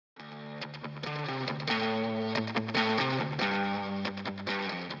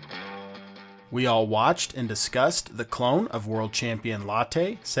We all watched and discussed the clone of world champion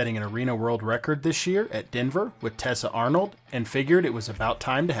Latte setting an arena world record this year at Denver with Tessa Arnold, and figured it was about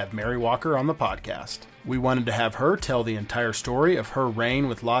time to have Mary Walker on the podcast. We wanted to have her tell the entire story of her reign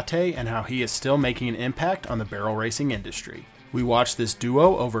with Latte and how he is still making an impact on the barrel racing industry. We watched this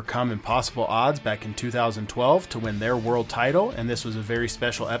duo overcome impossible odds back in 2012 to win their world title, and this was a very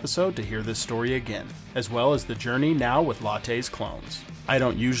special episode to hear this story again, as well as the journey now with Latte's clones. I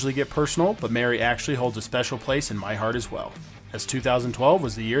don't usually get personal, but Mary actually holds a special place in my heart as well, as 2012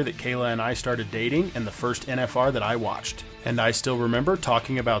 was the year that Kayla and I started dating and the first NFR that I watched. And I still remember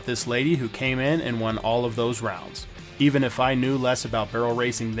talking about this lady who came in and won all of those rounds, even if I knew less about barrel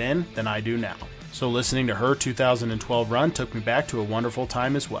racing then than I do now. So listening to her 2012 run took me back to a wonderful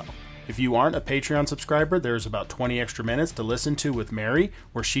time as well. If you aren't a Patreon subscriber, there's about 20 extra minutes to listen to with Mary,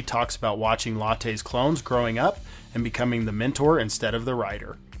 where she talks about watching Latte's clones growing up and becoming the mentor instead of the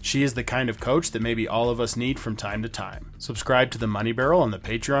rider. She is the kind of coach that maybe all of us need from time to time. Subscribe to the Money Barrel on the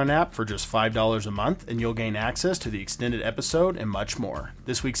Patreon app for just $5 a month, and you'll gain access to the extended episode and much more.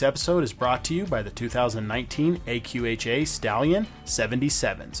 This week's episode is brought to you by the 2019 AQHA Stallion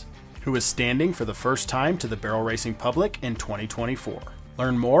 77s, who is standing for the first time to the barrel racing public in 2024.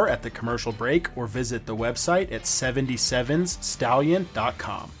 Learn more at the commercial break or visit the website at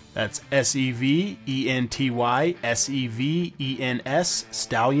 77stallion.com. That's SEVENTYSEVENS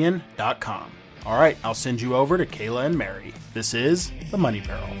stallion.com. All right, I'll send you over to Kayla and Mary. This is the Money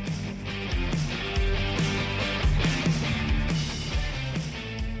Barrel.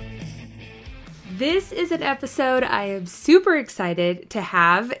 This is an episode I am super excited to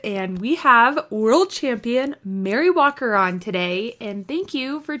have, and we have world champion Mary Walker on today, and thank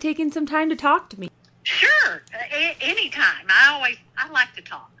you for taking some time to talk to me. Sure, anytime. I like to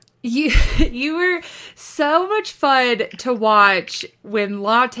talk. You were so much fun to watch when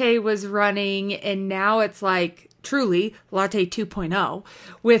Latte was running, and now it's like truly Latte 2.0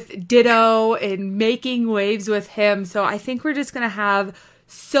 with Ditto and making waves with him. So I think we're just going to have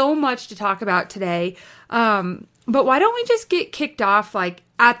so much to talk about today. But why don't we just get kicked off like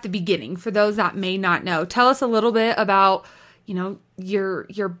at the beginning for those that may not know? Tell us a little bit about, you know, your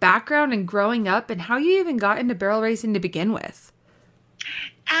background and growing up and how you even got into barrel racing to begin with.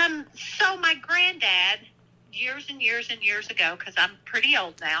 So my granddad, years and years and years ago, because I'm pretty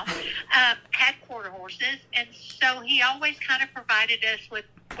old now, had quarter horses, and so he always kind of provided us with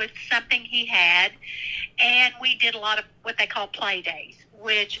something he had, and we did a lot of what they call play days,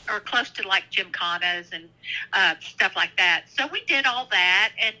 which are close to like gymkhanas and stuff like that. So we did all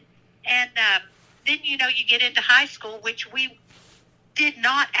that, and then, you know, you get into high school, which we did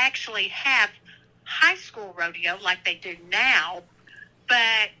not actually have high school rodeo like they do now.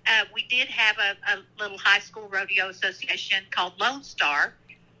 But we did have a little high school rodeo association called Lone Star.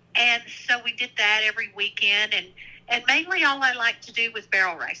 And so we did that every weekend. And mainly all I liked to do was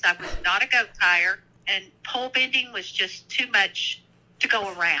barrel race. I was not a goat tire, and pole bending was just too much to go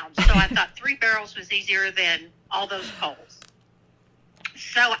around. So I thought 3 barrels was easier than all those poles.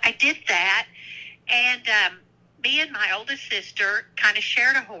 So I did that. And me and my oldest sister kind of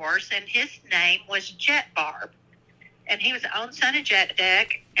shared a horse, and his name was Jet Barb. And he was the own son of Jet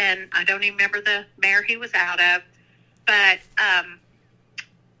Deck, and I don't even remember the mare he was out of. But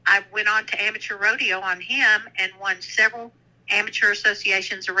I went on to amateur rodeo on him and won several amateur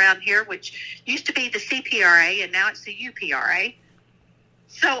associations around here, which used to be the CPRA, and now it's the UPRA.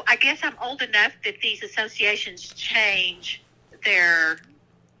 So I guess I'm old enough that these associations change their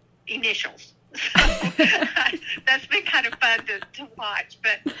initials. So that's been kind of fun to watch.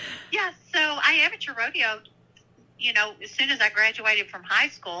 But, yeah, so I amateur rodeoed. You know, as soon as I graduated from high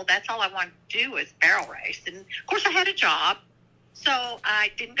school, that's all I wanted to do was barrel race. And, of course, I had a job. So I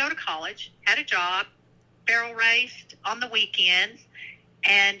didn't go to college, had a job, barrel raced on the weekends,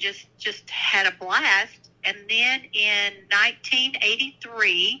 and just had a blast. And then in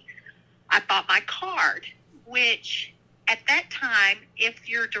 1983, I bought my card, which at that time, if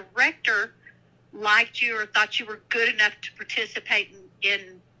your director liked you or thought you were good enough to participate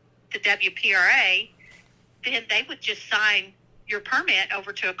in the WPRA, then they would just sign your permit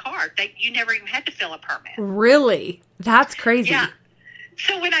over to a card. You never even had to fill a permit. Really? That's crazy. Yeah.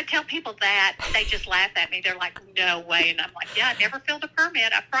 So when I tell people that, they just laugh at me. They're like, no way. And I'm like, yeah, I never filled a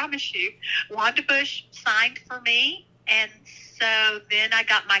permit. I promise you. Wanda Bush signed for me. And so then I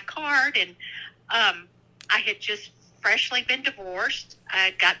got my card, and I had just freshly been divorced.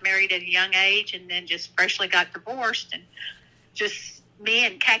 I got married at a young age and then just freshly got divorced. And just me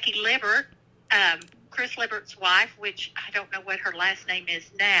and Khaki Libbert, Chris Libbert's wife, which I don't know what her last name is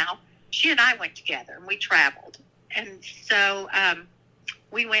now, she and I went together, and we traveled. And so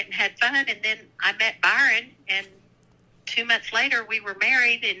we went and had fun, and then I met Byron, and 2 months later we were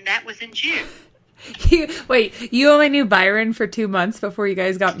married, and that was in June. Wait, you only knew Byron for 2 months before you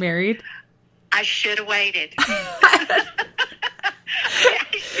guys got married? I should have waited. I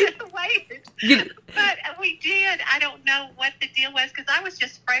should have waited. But we did. I don't know what the deal was, because I was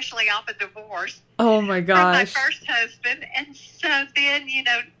just freshly off a divorce. Oh, my gosh. From my first husband. And so then,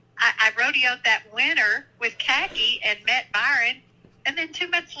 I rodeoed that winter with Khaki and met Byron. And then 2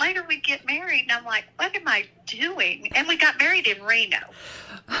 months later, we get married. And I'm like, what am I doing? And we got married in Reno,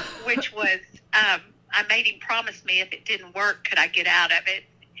 which was, I made him promise me if it didn't work, could I get out of it?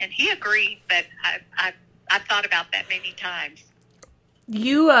 And he agreed, but I thought about that many times.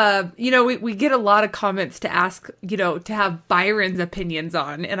 We get a lot of comments to ask, to have Byron's opinions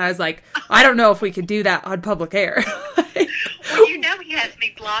on. And I was like, I don't know if we could do that on public air. Well, he has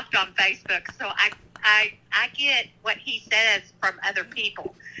me blocked on Facebook, so I get what he says from other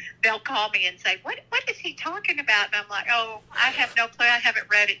people. They'll call me and say, what is he talking about? And I'm like, oh, I have no clue. I haven't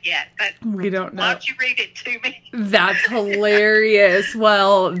read it yet, but we don't know. Why don't you read it to me? That's hilarious.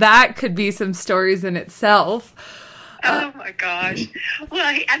 Well, that could be some stories in itself. Oh my gosh.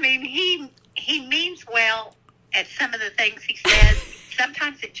 Well, he means well at some of the things he says.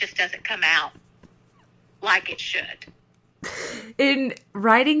 Sometimes it just doesn't come out like it should. In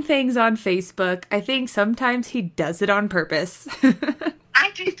writing things on Facebook, I think sometimes he does it on purpose.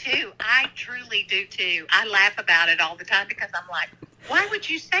 I do too. I truly do too. I laugh about it all the time, because I'm like, why would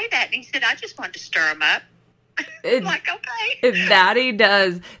you say that? And he said, I just wanted to stir him up. I'm like, okay. That he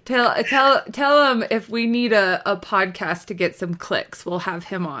does. Tell him if we need a podcast to get some clicks, we'll have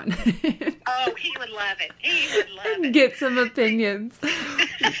him on. Oh, he would love it. He would love it. Get some opinions.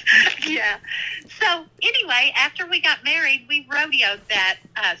 Yeah. So anyway, after we got married, we rodeoed that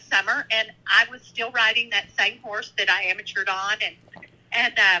summer, and I was still riding that same horse that I amateured on,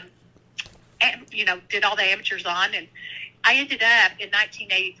 and did all the amateurs on, and I ended up in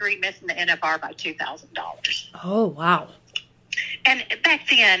 1983 missing the NFR by $2,000. Oh, wow. And back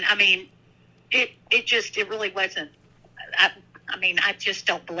then, it really wasn't. I just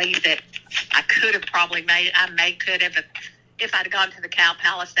don't believe that I could have probably made it. I could have if I'd gone to the Cow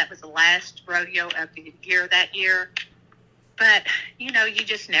Palace. That was the last rodeo of the year that year. But, you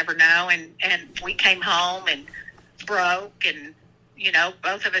just never know. And we came home and broke, and,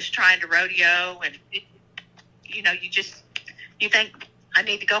 both of us trying to rodeo, and, you think, I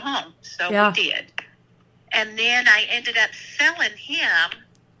need to go home. So we did. And then I ended up selling him,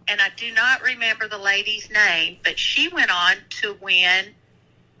 and I do not remember the lady's name, but she went on to win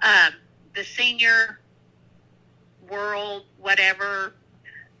the Senior World whatever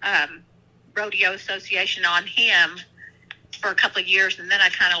Rodeo Association on him for a couple of years, and then I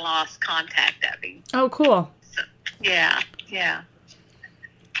kind of lost contact of him. Oh, cool. So, yeah.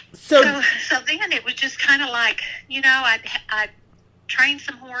 So then it was just kind of like, I'd trained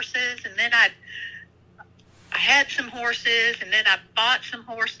some horses, and then I had some horses, and then I bought some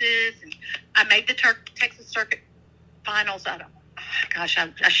horses, and I made the Texas Circuit Finals. I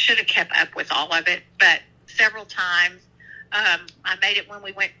should have kept up with all of it, but several times. I made it when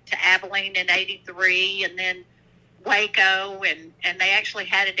we went to Abilene in '83, and then Waco, and they actually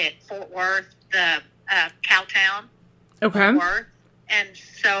had it at Fort Worth, the Cowtown. Okay. Fort Worth. And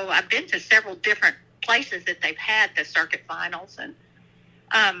so I've been to several different places that they've had the circuit finals, and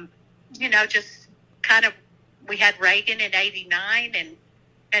just kind of, we had Reagan in '89, and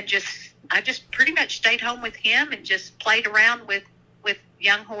I just pretty much stayed home with him and just played around with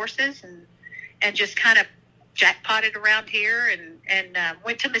young horses, and just kind of jackpotted around here, and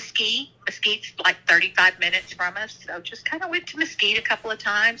went to Mesquite. Mesquite's like 35 minutes from us, so just kind of went to Mesquite a couple of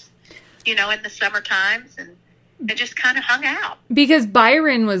times, in the summer times, and just kind of hung out. Because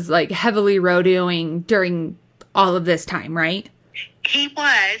Byron was like heavily rodeoing during all of this time, right? He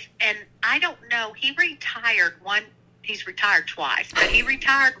was, and I don't know, he's retired twice, but he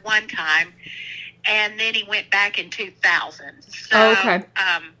retired one time, and then he went back in 2000. So okay.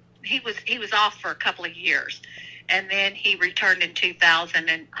 He was off for a couple of years, and then he returned in 2000,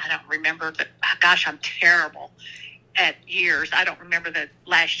 and I don't remember, but gosh, I'm terrible at years. I don't remember the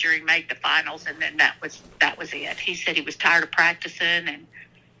last year he made the finals, and then that was it. He said he was tired of practicing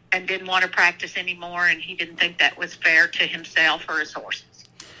and didn't want to practice anymore, and he didn't think that was fair to himself or his horses.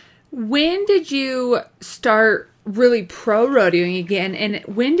 When did you start really pro rodeoing again, and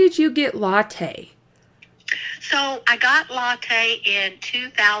when did you get Latte? So I got Latte in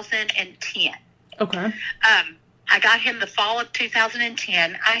 2010. Okay. I got him the fall of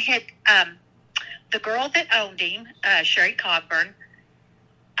 2010. I had the girl that owned him, Sherry Cogburn.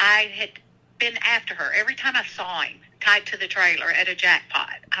 I had been after her every time I saw him tied to the trailer at a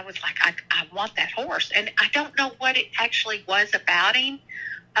jackpot. I was like, I want that horse. And I don't know what it actually was about him.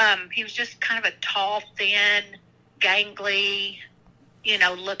 He was just kind of a tall, thin, gangly,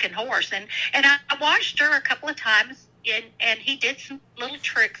 looking horse. And I watched her a couple of times, and he did some little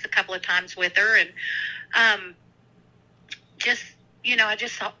tricks a couple of times with her. And I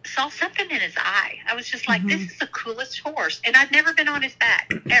just saw something in his eye. I was just like, this is the coolest horse. And I'd never been on his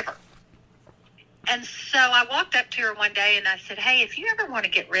back, ever. And so I walked up to her one day and I said, hey, if you ever want to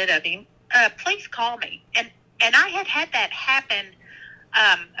get rid of him, please call me. And I had that happen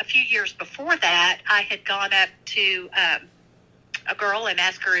a few years before that. I had gone up to a girl and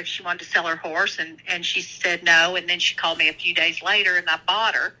asked her if she wanted to sell her horse, and she said no. And then she called me a few days later, and I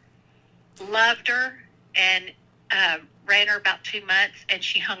bought her, loved her, and ran her about 2 months, and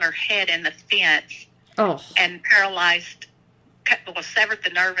she hung her head in the fence and severed the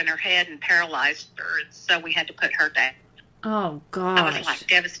nerve in her head and paralyzed her. And so we had to put her down. Oh, gosh. I was like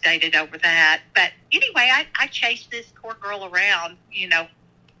devastated over that. But anyway, I chased this poor girl around,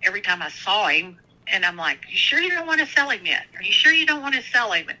 every time I saw him. And I'm like, you sure you don't want to sell him yet? Are you sure you don't want to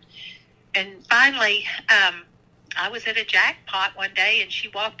sell him? And finally, I was at a jackpot one day, and she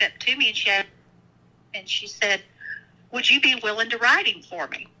walked up to me and she said, would you be willing to ride him for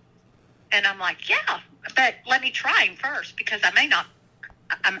me? And I'm like, yeah, but let me try him first, because we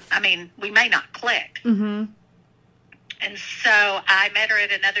may not click. Mm-hmm. And so I met her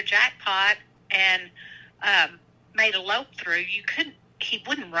at another jackpot and made a lope through. He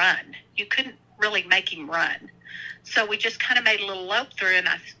wouldn't run. You couldn't really make him run. So we just kind of made a little lope through, and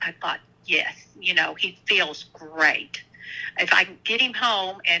I thought, yes, he feels great. If I can get him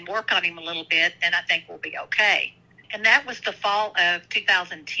home and work on him a little bit, then I think we'll be okay. And that was the fall of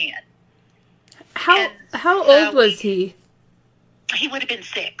 2010. How old was he? He would have been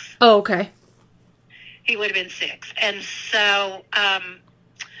 6. Oh, okay. He would have been 6. And so,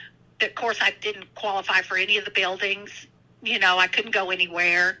 of course, I didn't qualify for any of the buildings. I couldn't go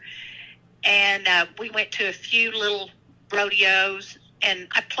anywhere. And we went to a few little rodeos, and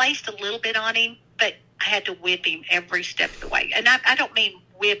I placed a little bit on him, but I had to whip him every step of the way. And I don't mean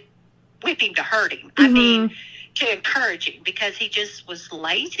whip him to hurt him. I mean to encourage him, because he just was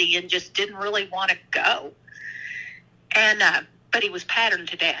lazy and just didn't really want to go. And but he was patterned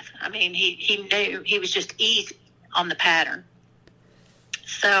to death. I mean, he knew he was just easy on the pattern.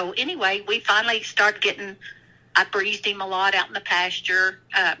 So anyway, we finally started I breezed him a lot out in the pasture,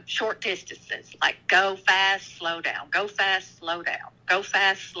 short distances, like go fast, slow down, go fast, slow down, go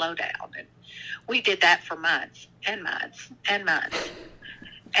fast, slow down. And we did that for months and months and months.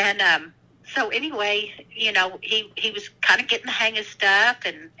 And so anyway, he was kind of getting the hang of stuff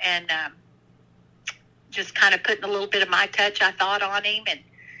and just kind of putting a little bit of my touch, I thought, on him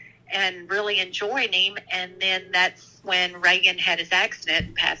and really enjoying him. And then that's when Reagan had his accident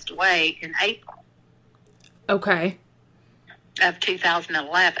and passed away in April. Okay. Of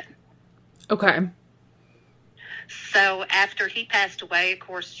 2011. Okay. So after he passed away, of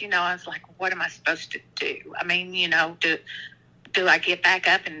course, I was like, what am I supposed to do? I mean, do I get back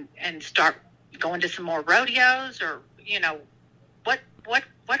up and start going to some more rodeos, or,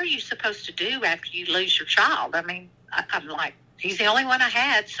 what are you supposed to do after you lose your child? I mean, I'm like, he's the only one I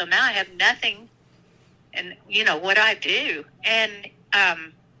had, so now I have nothing. And, what do I do? And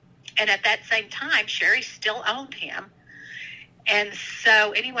at that same time, Sherry still owned him. And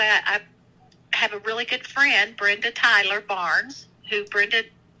so anyway, I have a really good friend, Brenda Tyler Barnes,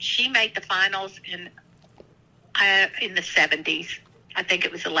 she made the finals in the 70s. I think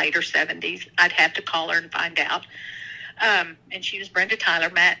it was the later 70s. I'd have to call her and find out. And she was Brenda Tyler,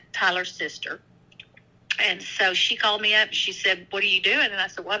 Matt Tyler's sister. And so she called me up and she said, what are you doing? And I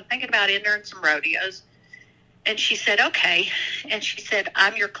said, well, I'm thinking about entering some rodeos. And she said, okay. And she said,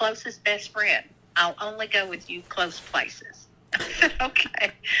 I'm your closest best friend. I'll only go with you close places. I said,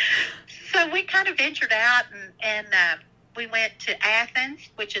 okay. So we kind of ventured out and we went to Athens,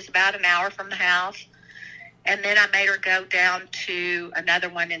 which is about an hour from the house. And then I made her go down to another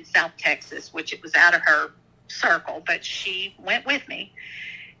one in South Texas, which it was out of her circle, but she went with me.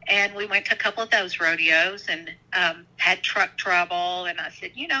 And we went to a couple of those rodeos and had truck trouble. And I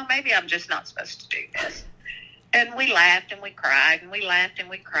said, maybe I'm just not supposed to do this. And we laughed and we cried and we laughed and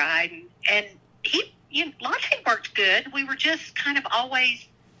we cried. And Latte worked good. We were just kind of always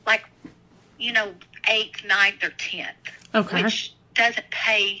like, 8th, 9th, or 10th. Okay. Which doesn't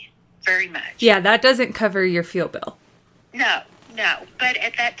pay very much. Yeah, that doesn't cover your fuel bill. No. But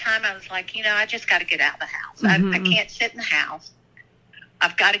at that time, I was like, I just got to get out of the house. I can't sit in the house.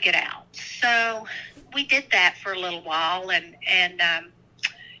 I've got to get out. So we did that for a little while. And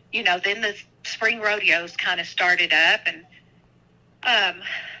then the spring rodeos kind of started up, and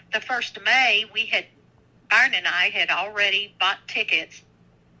the 1st of May, Byron and I had already bought tickets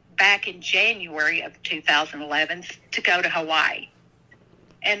back in January of 2011 to go to Hawaii.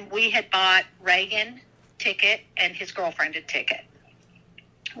 And we had bought Reagan ticket and his girlfriend a ticket.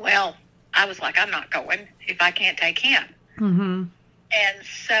 Well, I was like, I'm not going if I can't take him. Mm-hmm. And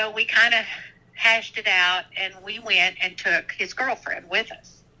so we kind of hashed it out, and we went and took his girlfriend with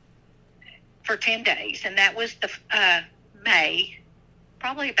us for 10 days. And that was the May,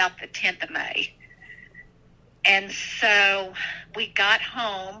 probably about the 10th of May. And so we got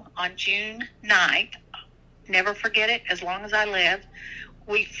home on June 9th. Never forget it as long as I live.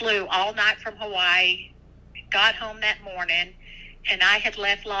 We flew all night from Hawaii, got home that morning, and I had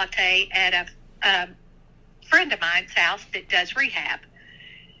left Latte at a friend of mine's house that does rehab.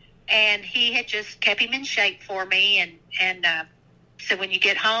 And he had just kept him in shape for me, and said, when you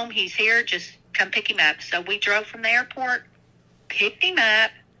get home, he's here, just come pick him up. So we drove from the airport, picked him up.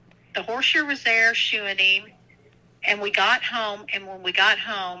 The horseshoe was there shoeing him. And we got home, and when we got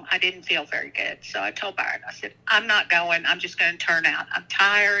home, I didn't feel very good. So I told Byron, I said, I'm not going. I'm just going to turn out. I'm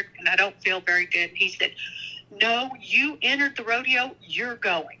tired, and I don't feel very good. And he said, no, you entered the rodeo. You're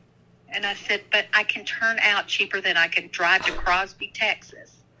going. And I said, but I can turn out cheaper than I can drive to Crosby,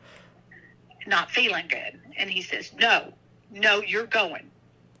 Texas, not feeling good. And he says, no, you're going.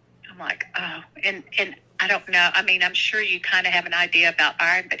 I'm like, oh, and I don't know. I mean, I'm sure you kind of have an idea about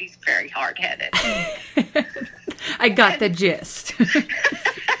Byron, but he's very hard-headed. I got the gist. So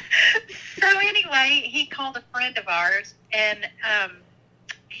anyway, he called a friend of ours, and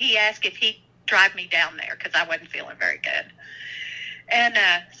he asked if he'd drive me down there because I wasn't feeling very good. And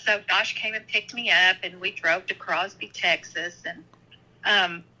so Josh came and picked me up, and we drove to Crosby, Texas,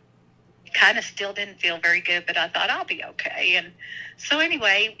 and kind of still didn't feel very good, but I thought I'll be okay. And so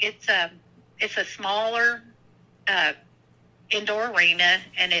anyway, it's a smaller indoor arena,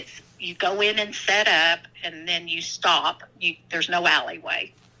 and you go in and set up, and then you stop. There's no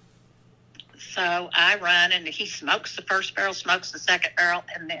alleyway. So I run, and he smokes the first barrel, smokes the second barrel,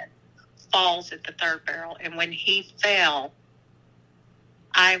 and then falls at the third barrel. And when he fell,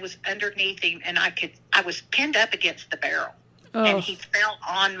 I was underneath him, and I was pinned up against the barrel. Oh. And he fell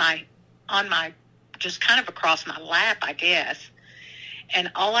on my just kind of across my lap, I guess.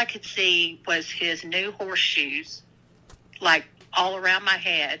 And all I could see was his new horseshoes, like all around my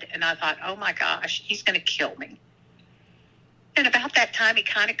head. And I thought, oh my gosh, he's going to kill me. And about that time, he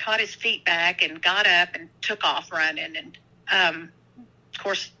kind of caught his feet back and got up and took off running. And, of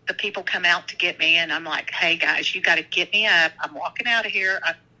course, the people come out to get me, and I'm like, hey, guys, you got to get me up. I'm walking out of here.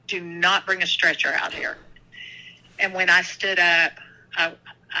 Do not bring a stretcher out here. And when I stood up,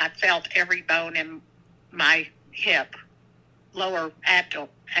 I felt every bone in my hip, lower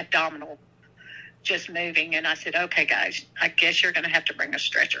abdominal, just moving. And I said, okay, guys, I guess you're going to have to bring a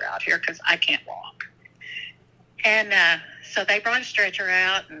stretcher out here because I can't walk. And so they brought a stretcher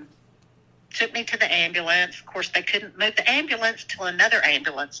out and took me to the ambulance. Of course, they couldn't move the ambulance till another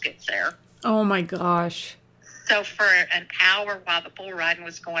ambulance gets there. Oh, my gosh. So for an hour while the bull riding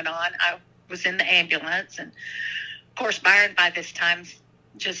was going on, I was in the ambulance. And, of course, Byron by this time's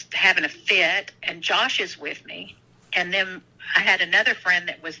just having a fit, and Josh is with me. And then I had another friend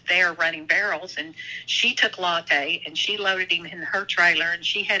that was there running barrels, and she took Latte, and she loaded him in her trailer, and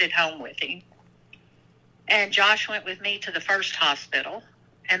she headed home with him. And Josh went with me to the first hospital,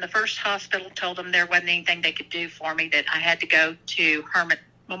 and the first hospital told them there wasn't anything they could do for me, that I had to go to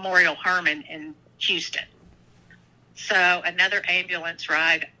Memorial Hermann in Houston. So another ambulance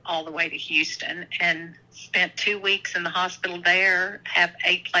ride all the way to Houston, and spent 2 weeks in the hospital there, have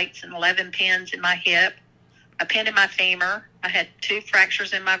 8 plates and 11 pins in my hip, a pin in my femur. I had 2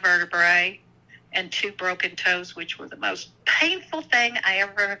 fractures in my vertebrae and 2 broken toes, which were the most painful thing I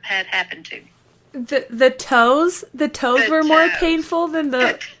ever had happen to me. The toes were more painful than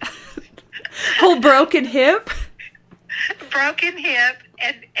the whole broken hip? Broken hip,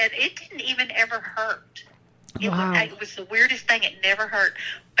 and it didn't even ever hurt. It was the weirdest thing. It never hurt.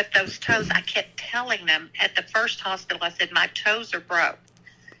 But those toes, I kept telling them at the first hospital, I said, my toes are broke.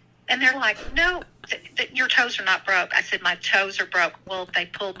 And they're like, no, your toes are not broke. I said, my toes are broke. Well, they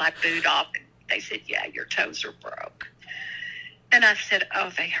pulled my boot off, and they said, yeah, your toes are broke. And I said,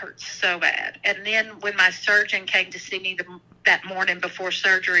 oh, they hurt so bad. And then when my surgeon came to see me that morning before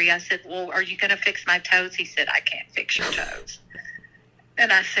surgery, I said, well, are you going to fix my toes? He said, I can't fix your toes.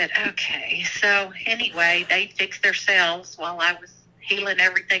 And I said, okay. So anyway, they fixed themselves while I was healing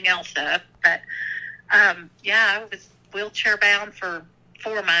everything else up. But, I was wheelchair bound for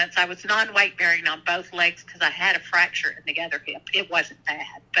 4 months. I was non-weight bearing on both legs because I had a fracture in the other hip. It wasn't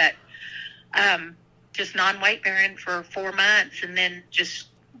bad, but just non-weight bearing for 4 months, and then just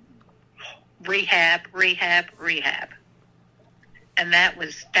rehab. And that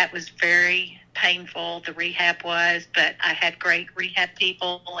was very painful. The rehab was, but I had great rehab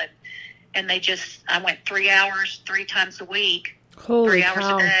people, and I went 3 hours, 3 times a week, Holy 3 hours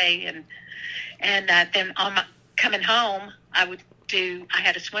cow. a day. And then on my coming home, I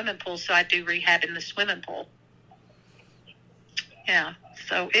had a swimming pool, so I'd do rehab in the swimming pool. Yeah.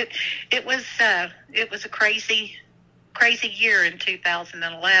 So it was a crazy year in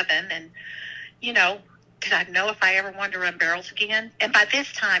 2011. And, did I know if I ever wanted to run barrels again? And by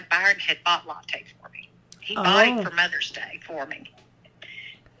this time, Byron had bought Latte for me. He bought it for Mother's Day for me.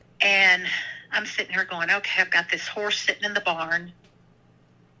 And I'm sitting here going, okay, I've got this horse sitting in the barn.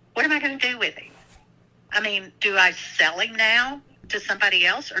 What am I going to do with him? I mean, do I sell him now to somebody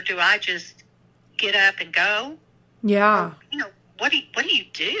else, or do I just get up and go? Yeah. Or, what do you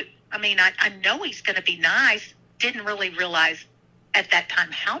do? I mean, I know he's going to be nice. Didn't really realize at that time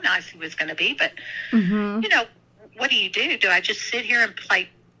how nice he was going to be, but what do you do? Do I just sit here and play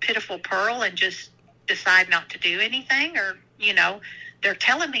pitiful Pearl and just decide not to do anything? Or, they're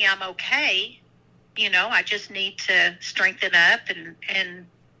telling me I'm okay. I just need to strengthen up and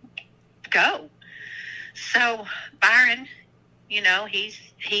go. So Byron,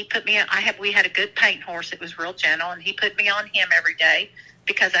 he put me, we had a good paint horse. It was real gentle, and he put me on him every day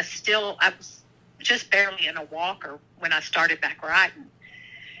because I was just barely in a walker when I started back riding.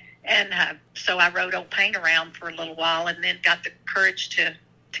 And so I rode old Paint around for a little while, and then got the courage to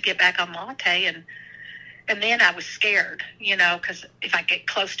get back on Latte. And then I was scared, because if I get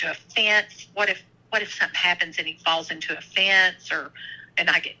close to a fence, what if something happens and he falls into a fence, and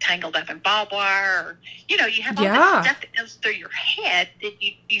I get tangled up in barbed wire, or, you have all this stuff that goes through your head that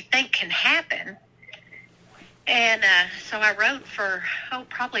you think can happen. And so I rode for,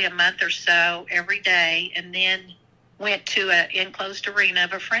 probably a month or so every day, and then went to an enclosed arena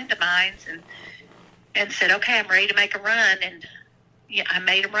of a friend of mine's and said, okay, I'm ready to make a run. And I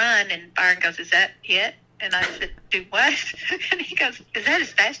made a run, and Byron goes, is that it? And I said, do what? And he goes, is that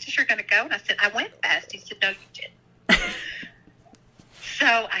as fast as you're going to go? And I said, I went fast. He said, no, you didn't. So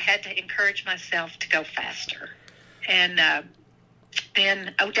I had to encourage myself to go faster. And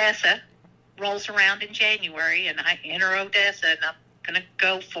then Odessa rolls around in January, and I enter Odessa, and I'm going to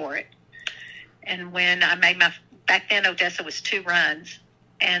go for it. And when I made back then Odessa was 2 runs.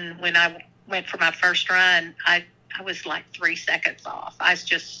 And when I went for my first run, I was like 3 seconds off. I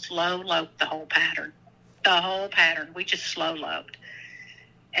just slow-loaded the whole pattern. We just slow-loaded.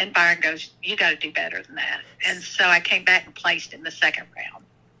 And Byron goes, you got to do better than that. And so I came back and placed in the second round.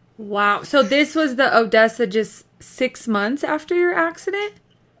 Wow. So this was the Odessa just 6 months after your accident?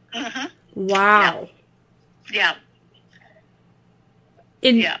 Mm-hmm. Wow. Yeah.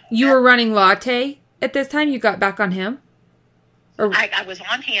 And you were running Latte at this time? You got back on him? Or... I was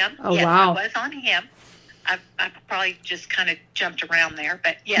on him. Oh, yes, wow. I was on him. I probably just kind of jumped around there.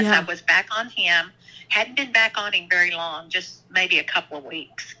 But, yes, I was back on him. Hadn't been back on him very long, just maybe a couple of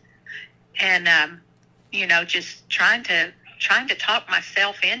weeks. And, just trying to talk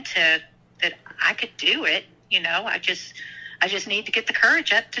myself into that I could do it. I just need to get the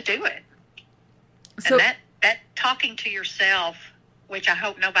courage up to do it. So, and that talking to yourself, which I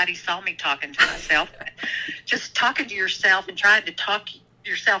hope nobody saw me talking to myself, but just talking to yourself and trying to talk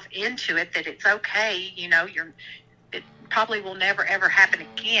yourself into it, that it's okay. It probably will never ever happen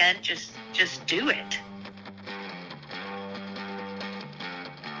again. Just do it.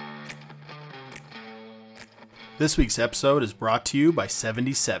 This week's episode is brought to you by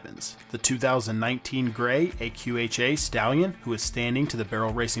 77s, the 2019 gray AQHA Stallion who is standing to the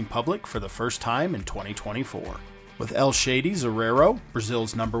barrel racing public for the first time in 2024. With El Shady Zorrero,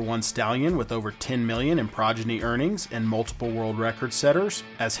 Brazil's #1 stallion with over 10 million in progeny earnings and multiple world record setters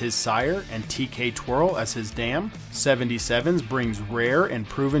as his sire and TK Twirl as his dam, 77s brings rare and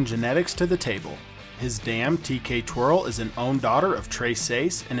proven genetics to the table. His dam, TK Twirl, is an own daughter of Trey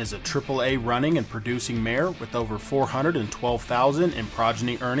Sace and is a AAA running and producing mare with over 412,000 in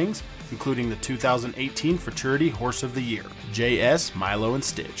progeny earnings, including the 2018 Futurity Horse of the Year, JS, Milo, and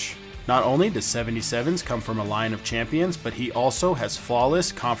Stitch. Not only does 77s come from a line of champions, but he also has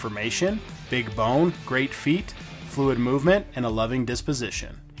flawless conformation, big bone, great feet, fluid movement, and a loving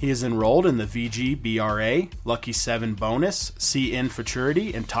disposition. He is enrolled in the VG-BRA, Lucky 7 bonus, CN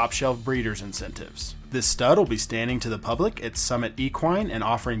Futurity, and Top Shelf Breeders incentives. This stud will be standing to the public at Summit Equine and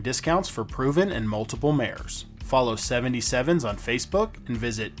offering discounts for proven and multiple mares. Follow 77s on Facebook and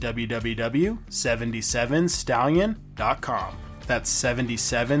visit www.77stallion.com. That's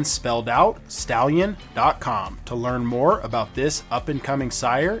 77 spelled out, stallion.com to learn more about this up-and-coming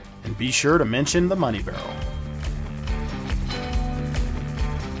sire, and be sure to mention the Money Barrel.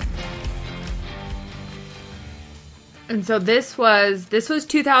 And so this was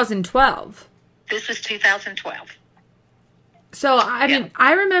 2012. This was 2012. So I mean,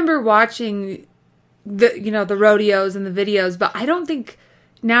 I remember watching the rodeos and the videos, but I don't think,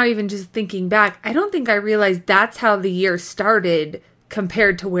 now even just thinking back, I don't think I realized that's how the year started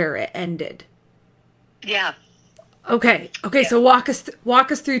compared to where it ended. Yeah. Okay. Yeah. So walk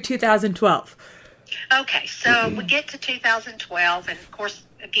us through 2012. Okay, so we get to 2012, and of course,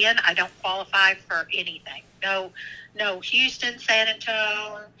 again, I don't qualify for anything. No Houston, San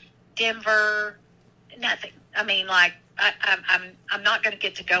Antonio, Denver, nothing. I mean, like, I'm not going to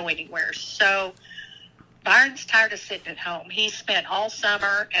get to go anywhere. So Byron's tired of sitting at home. He spent all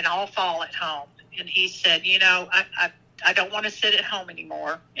summer and all fall at home, and he said, I don't want to sit at home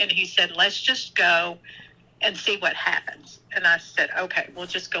anymore. And he said, let's just go and see what happens. And I said, okay, we'll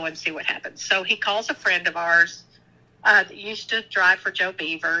just go and see what happens. So he calls a friend of ours that used to drive for Joe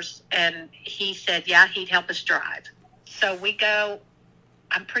Beavers, and he said, yeah, he'd help us drive. So we go.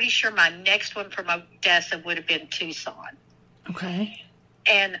 I'm pretty sure my next one from Odessa would have been Tucson. Okay.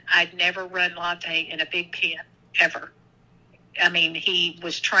 And I'd never run Latte in a big pen, ever. I mean, he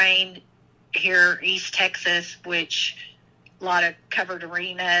was trained here, East Texas, which a lot of covered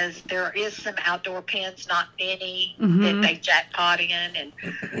arenas. There is some outdoor pens, not many, that they jackpot in.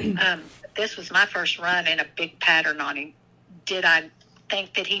 And this was my first run in a big pattern on him. Did I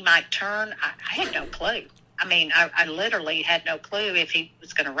think that he might turn? I had no clue. I mean, I literally had no clue if he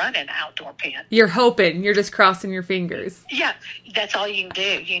was going to run in an outdoor pen. You're hoping. You're just crossing your fingers. Yeah, that's all you can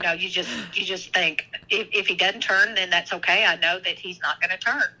do. You just think, if he doesn't turn, then that's okay. I know that he's not going to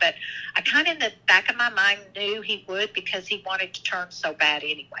turn. But I kind of in the back of my mind knew he would, because he wanted to turn so bad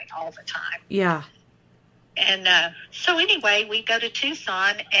anyway, all the time. Yeah. And so anyway, we go to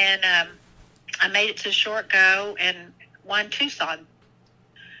Tucson, and I made it to short go and won Tucson.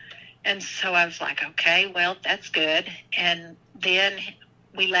 And so I was like, okay, well, that's good. And then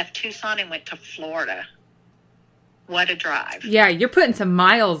we left Tucson and went to Florida. What a drive. Yeah, you're putting some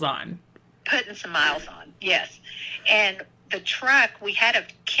miles on. Putting some miles on, yes. And the truck, we had a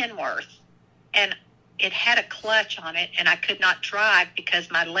Kenworth, and it had a clutch on it, and I could not drive because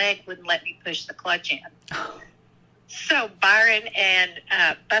my leg wouldn't let me push the clutch in. So Byron and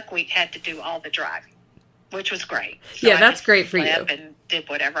Buckwheat had to do all the driving, which was great. So yeah, that's great for you. And did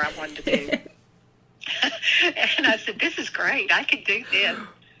whatever I wanted to do. And I said, this is great. I can do this.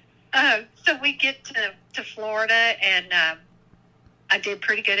 So we get to Florida, and I did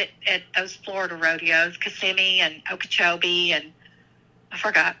pretty good at those Florida rodeos, Kissimmee and Okeechobee, and I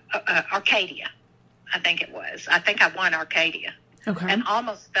forgot, Arcadia, I think it was. I think I won Arcadia. Okay. And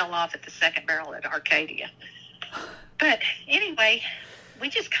almost fell off at the second barrel at Arcadia. But anyway, we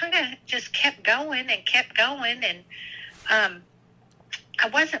just kind of just kept going, and I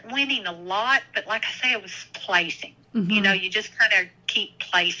wasn't winning a lot, but like I say, I was placing. You just kind of keep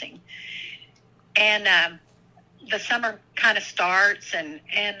placing. And the summer kind of starts, and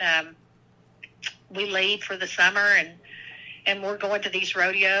we leave for the summer, and we're going to these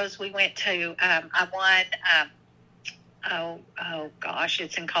rodeos. We went to, I won, oh gosh,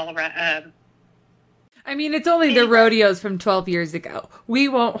 it's in Colorado. I mean, it's only the rodeos from 12 years ago. We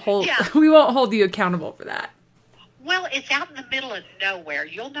won't hold you accountable for that. Well, it's out in the middle of nowhere.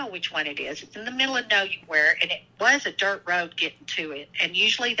 You'll know which one it is. It's in the middle of nowhere, and it was a dirt road getting to it. And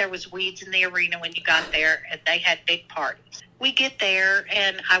usually there was weeds in the arena when you got there, and they had big parties. We get there,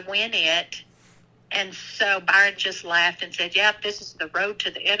 and I win it. And so Byron just laughed and said, yeah, this is the road to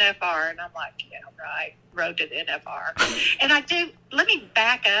the NFR. And I'm like, yeah, right, road to the NFR. And let me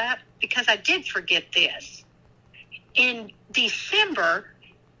back up, because I did forget this. In December,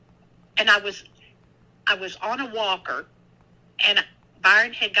 and I was on a walker, and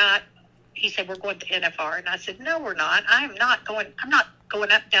Byron he said, we're going to NFR. And I said, no, we're not. I'm not going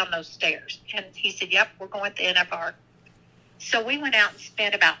up down those stairs. And he said, yep, we're going to NFR. So we went out and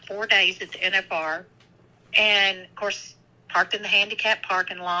spent about 4 days at the NFR, and of course parked in the handicap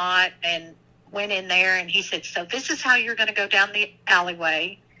parking lot and went in there, and he said, so this is how you're going to go down the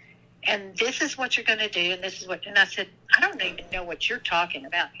alleyway, and this is what you're going to do, and this is what, and I said, I don't even know what you're talking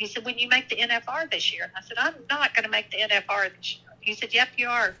about. He said, when you make the NFR this year. And I said, I'm not going to make the NFR this year. He said, yep, you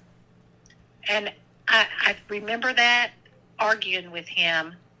are. And I remember that, arguing with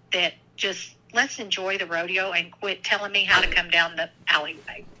him, that just let's enjoy the rodeo and quit telling me how to come down the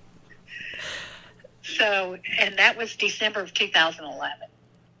alleyway. So, and that was December of 2011.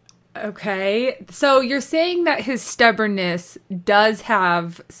 Okay. So you're saying that his stubbornness does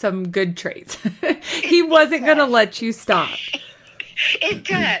have some good traits. He wasn't going to let you stop. It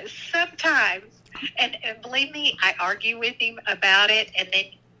does sometimes. And believe me, I argue with him about it, and then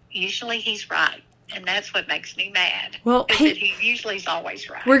usually he's right. And that's what makes me mad. Well, is hey, that he usually is always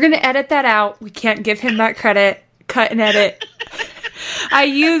right. We're going to edit that out. We can't give him that credit. Cut and edit. I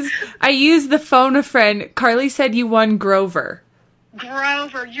use the phone a friend. Carly said you won Grover.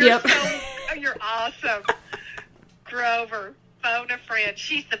 Grover, you're you're awesome. Grover, phone a friend.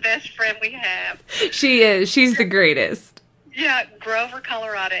 She's the best friend we have. She is. She's the greatest. Yeah, Grover,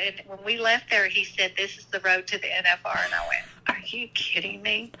 Colorado. And when we left there, he said, "This is the road to the NFR." And I went, "Are you kidding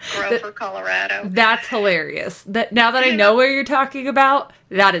me? Grover, Colorado." That's hilarious. Now that I know where you're talking about,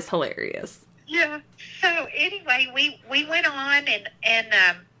 that is hilarious. Yeah. So anyway, we went on and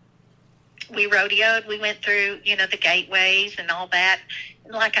we rodeoed. We went through, the gateways and all that.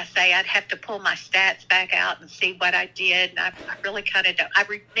 And like I say, I'd have to pull my stats back out and see what I did. And I really kind of don't. I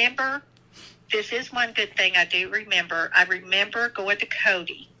remember, this is one good thing I do remember. I remember going to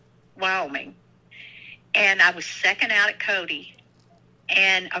Cody, Wyoming. And I was second out at Cody.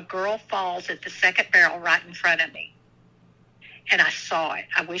 And a girl falls at the second barrel right in front of me. And I saw it.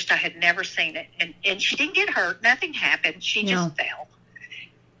 I wished I had never seen it. And she didn't get hurt. Nothing happened. She just fell.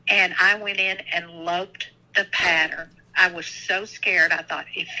 And I went in and loped the pattern. I was so scared. I thought,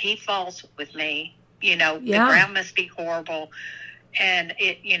 if he falls with me, the ground must be horrible. And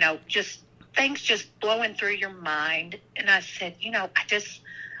it, just things just blowing through your mind. And I said,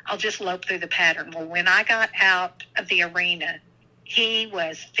 I'll just lope through the pattern. Well, when I got out of the arena, he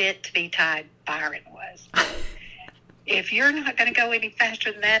was fit to be tied. Byron was. If you're not going to go any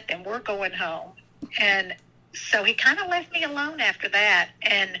faster than that, then we're going home. And so he kind of left me alone after that.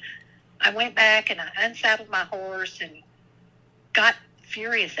 And I went back and I unsaddled my horse and got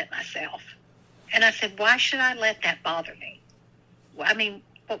furious at myself. And I said, why should I let that bother me? I mean,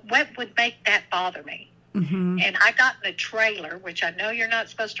 what would make that bother me? Mm-hmm. And I got in the trailer, which I know you're not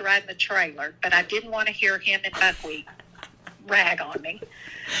supposed to ride in the trailer, but I didn't want to hear him and Buckwheat rag on me.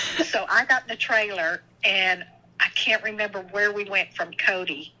 So I got in the trailer, and I can't remember where we went from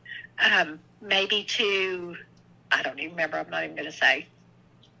Cody. Maybe to, I don't even remember. I'm not even going to say.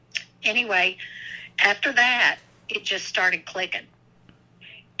 Anyway, after that, it just started clicking.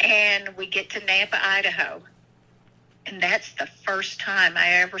 And we get to Nampa, Idaho. And that's the first time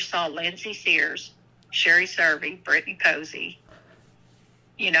I ever saw Lindsay Sears, Sherry Servey, Brittany Posey,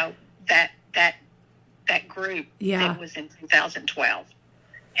 that group that was in 2012.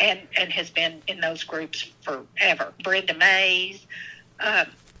 And has been in those groups forever. Brenda Mays.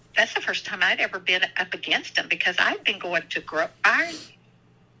 That's the first time I'd ever been up against them, because I'd been going to Byron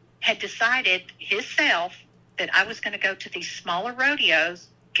had decided himself that I was going to go to these smaller rodeos,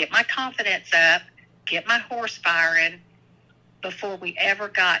 get my confidence up, get my horse firing before we ever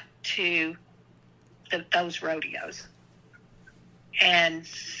got to those rodeos. And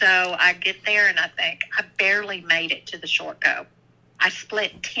so I get there and I think I barely made it to the short go. I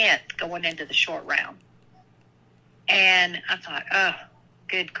split 10th going into the short round. And I thought, oh,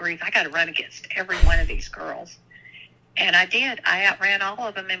 good grief, I got to run against every one of these girls. And I did. I outran all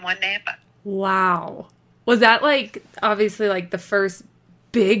of them in one Nampa. Wow. Was that obviously the first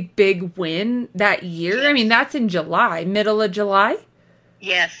big win that year? Yes. I mean, that's in July, middle of July?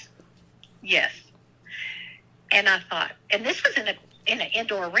 Yes. And I thought, and this was in an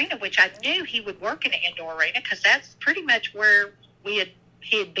indoor arena, which I knew he would work in an indoor arena, because that's pretty much where he had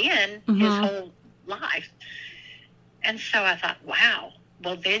been his whole life. And so I thought, wow.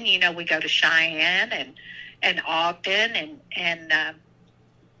 Well, then, we go to Cheyenne and Ogden and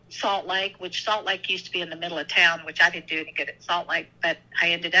Salt Lake, which Salt Lake used to be in the middle of town, which I didn't do any good at Salt Lake, but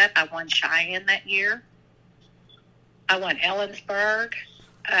I won Cheyenne that year. I won Ellensburg.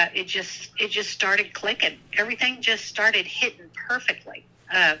 It just started clicking. Everything just started hitting perfectly.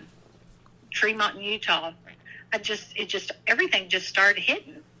 Tremont, Utah. Everything just started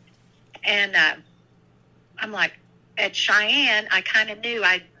hitting. And I'm like, at Cheyenne, I kind of knew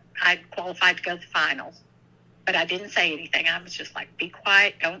I'd qualified to go to the finals, but I didn't say anything. I was just like, be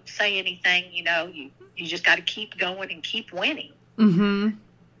quiet, don't say anything. You just got to keep going and keep winning. Mm-hmm.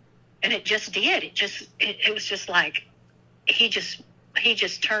 And it just did. It was just like he just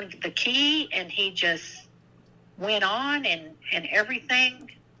turned the key and he just went on and everything,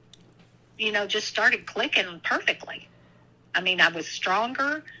 just started clicking perfectly. I mean, I was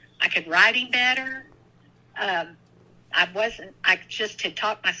stronger. I could ride him better. I just had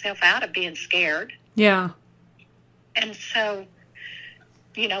talked myself out of being scared. Yeah. And so,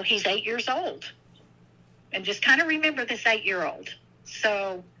 he's 8 years old. And just kind of remember this 8-year-old.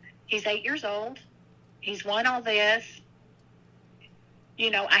 So He's 8 years old. He's won all this.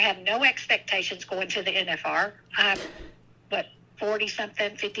 I have no expectations going to the NFR. I'm,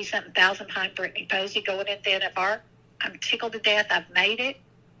 40-something, 50-something thousand behind Brittany Posey going into the NFR. I'm tickled to death. I've made it.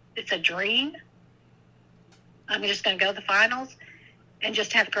 It's a dream. I'm just going to go to the finals and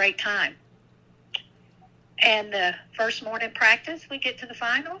just have a great time. And the first morning practice, we get to the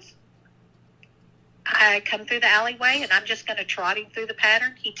finals. I come through the alleyway, and I'm just going to trot him through the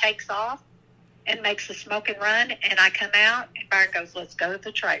pattern. He takes off and makes the smoke and run, and I come out, and Byron goes, let's go to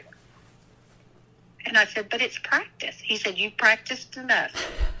the trailer. And I said, but it's practice. He said, you practiced enough.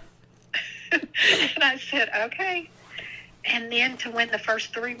 And I said, okay. And then to win the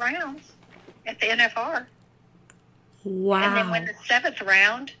first 3 rounds at the NFR. Wow. And then win the 7th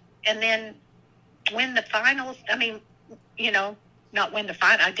round, and then win the finals. I mean, not win the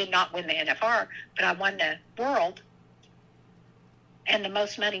final. I did not win the NFR, but I won the world and the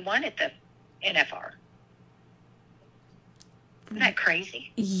most money won at the NFR. Isn't that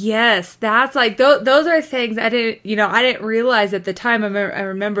crazy? Yes, that's like those are things I didn't realize at the time. I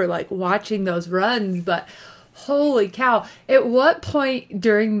remember like watching those runs, but holy cow! At what point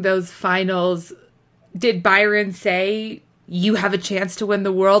during those finals did Byron say you have a chance to win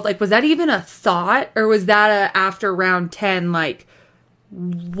the world? Like, was that even a thought, or was that after round 10? Like,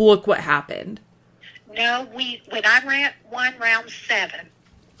 look what happened. No, when I won round 7,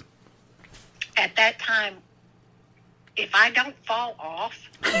 at that time, if I don't fall off,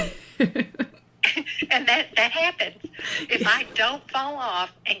 and that happens, if I don't fall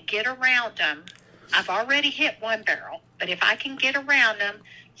off and get around them, I've already hit 1 barrel, but if I can get around them,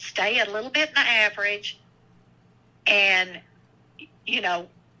 stay a little bit in the average, and,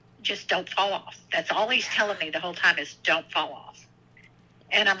 just don't fall off. That's all he's telling me the whole time is don't fall off.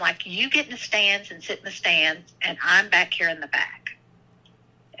 And I'm like, you get in the stands and sit in the stands, and I'm back here in the back.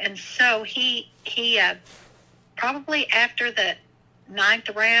 And so he probably after the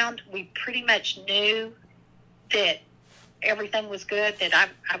 9th round, we pretty much knew that everything was good, that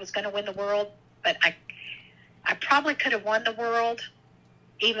I was going to win the world. But I probably could have won the world,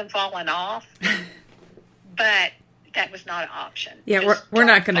 even falling off. But that was not an option. Yeah, we're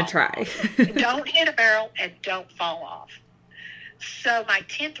not going to try. Don't hit a barrel and don't fall off. So my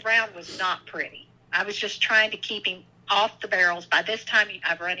 10th round was not pretty. I was just trying to keep him off the barrels. By this time,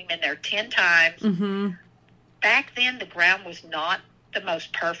 I've run him in there 10 times. Mm-hmm. Back then, the ground was not the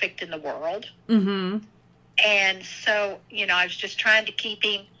most perfect in the world. Mm-hmm. And so, I was just trying to keep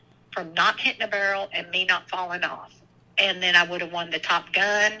him from not hitting a barrel and me not falling off. And then I would have won the Top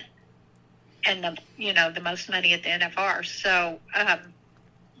Gun and the most money at the NFR. So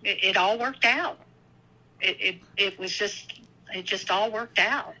it all worked out. It just all worked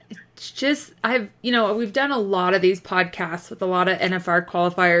out. It's just, we've done a lot of these podcasts with a lot of NFR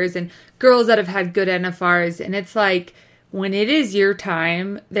qualifiers and girls that have had good NFRs. And it's like, when it is your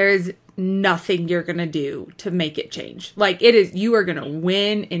time, there's nothing you're going to do to make it change. Like, you are going to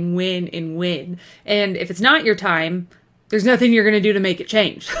win and win and win. And if it's not your time, there's nothing you're going to do to make it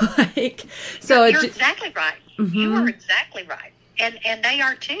change. You're exactly right. Mm-hmm. You are exactly right. And they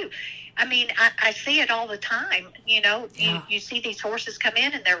are too. I mean, I see it all the time. Yeah. You see these horses come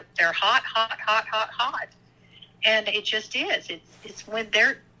in and they're hot. And it just is. It's when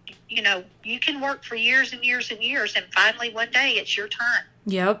they're, you can work for years and years and years, and finally one day it's your time.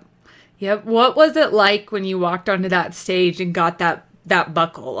 Yep. What was it like when you walked onto that stage and got that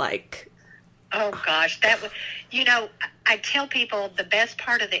buckle? Like, oh gosh, that was, I tell people the best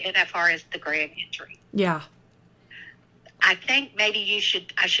part of the NFR is the grand entry. Yeah. I think maybe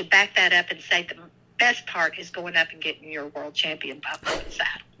I should back that up and say the best part is going up and getting your world champion buckle and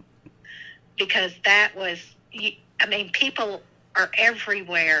saddle. Because that was, people are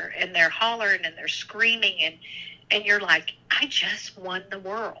everywhere and they're hollering and they're screaming and you're like, I just won the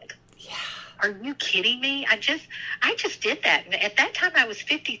world. Yeah. Are you kidding me? I just did that. And at that time I was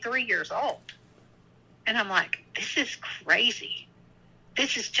 53 years old. And I'm like, this is crazy.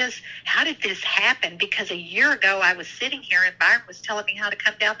 This is just, how did this happen? Because a year ago I was sitting here and Byron was telling me how to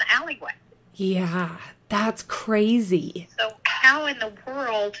come down the alleyway. Yeah, that's crazy. So how in the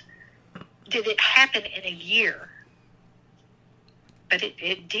world did it happen in a year? But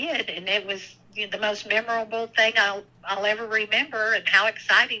it did, and it was the most memorable thing I'll ever remember, and how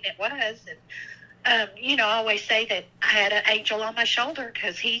exciting it was. And I always say that I had an angel on my shoulder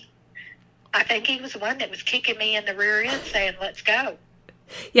because I think he was the one that was kicking me in the rear end, saying, "Let's go."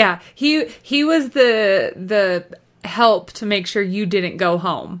 Yeah, he was the help to make sure you didn't go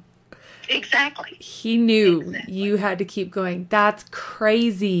home. Exactly. He knew you had to keep going. That's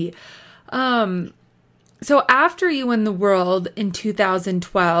crazy. So after you win the world in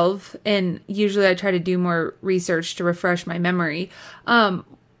 2012, and usually I try to do more research to refresh my memory,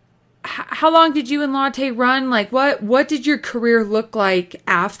 how long did you and Latte run? Like, what did your career look like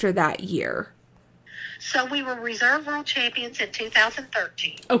after that year? So we were reserve world champions in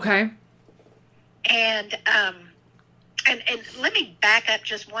 2013. Okay. And let me back up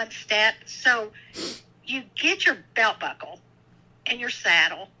just one step. So you get your belt buckle and your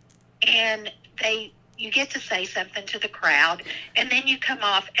saddle, and you get to say something to the crowd, and then you come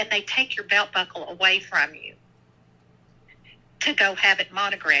off and they take your belt buckle away from you to go have it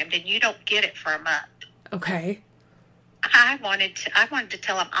monogrammed, and you don't get it for a month. Okay. I wanted to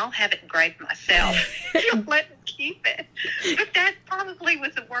tell them I'll have it engraved myself. You'll let them keep it. But that probably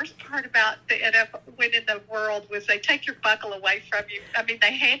was the worst part about the NFL winning the world, was they take your buckle away from you. I mean,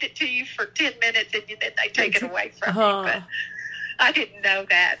 they hand it to you for 10 minutes and then they take it away from you. But I didn't know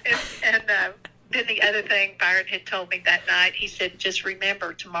that. And then the other thing Byron had told me that night, he said, just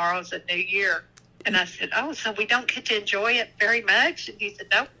remember, tomorrow's a new year. And I said, oh, so we don't get to enjoy it very much? And he said,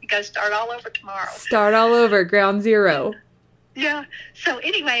 nope, you got to start all over tomorrow. Start all over, ground zero. Yeah. So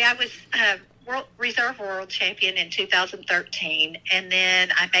anyway, I was reserve world champion in 2013, and then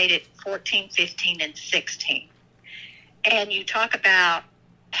I made it 14, 15, and 16. And you talk about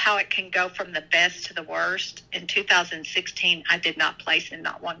how it can go from the best to the worst. In 2016, I did not place in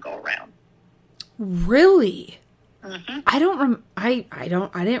not one go around. Really? Mm-hmm.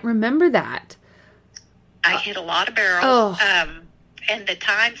 I didn't remember that. I hit a lot of barrels. Oh. And the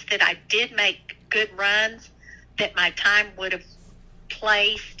times that I did make good runs, that my time would have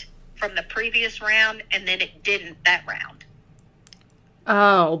placed from the previous round, and then it didn't that round.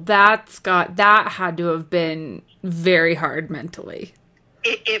 Oh, that had to have been very hard mentally.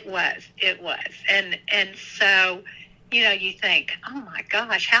 It was. And so, you think, oh my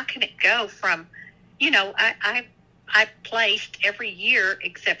gosh, how can it go from, I placed every year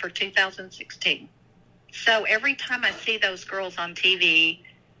except for 2016. So every time I see those girls on TV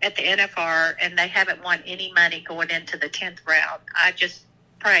at the NFR and they haven't won any money going into the 10th round, I just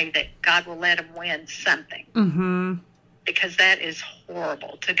pray that God will let them win something. Mm-hmm. Because that is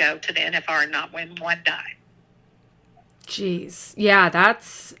horrible to go to the NFR and not win one dime. Jeez. Yeah,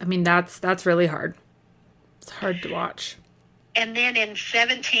 that's really hard. It's hard to watch. And then in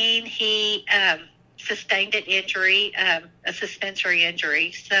 17, he sustained an injury, a suspensory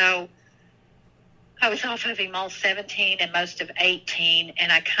injury. So I was off of him all 17 and most of 18,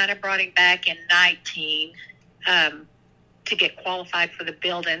 and I kind of brought him back in 19 to get qualified for the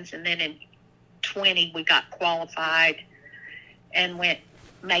buildings. And then in 20, we got qualified and made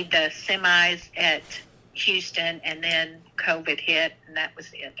the semis at Houston, and then COVID hit, and that was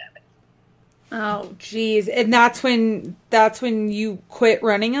the end of it. Oh, geez. And that's when you quit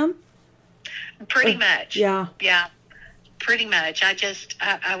running them? Pretty much. Yeah. Yeah. Pretty much.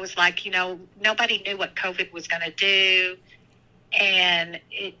 I was like, nobody knew what COVID was going to do. And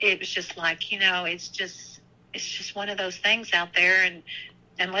it was just like, it's just one of those things out there.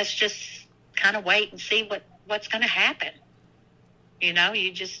 And let's just kind of wait and see what's going to happen.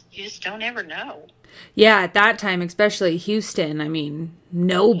 You just don't ever know. Yeah. At that time, especially Houston, I mean,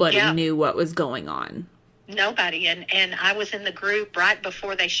 nobody knew what was going on. Nobody. And I was in the group right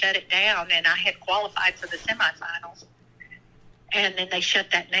before they shut it down, and I had qualified for the semifinals. And then they shut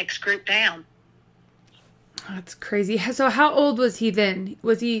that next group down. That's crazy. So how old was he then?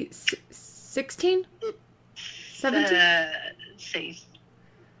 Was he 16? 17? Let's see.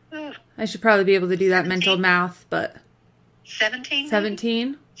 I should probably be able to do 17. that mental math, but... 17?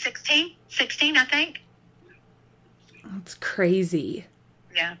 17? 16? 16, I think. That's crazy.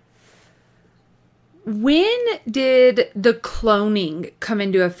 Yeah. When did the cloning come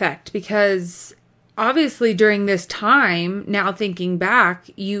into effect? Because... obviously, during this time, now thinking back,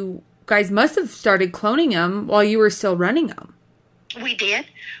 you guys must have started cloning them while you were still running them. We did,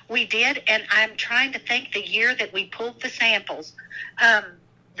 and I'm trying to think the year that we pulled the samples,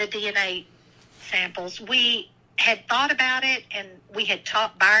 the DNA samples. We had thought about it, and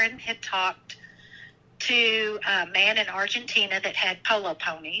Byron had talked to a man in Argentina that had polo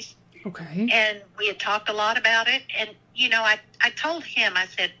ponies. Okay. And we had talked a lot about it, and, I told him, I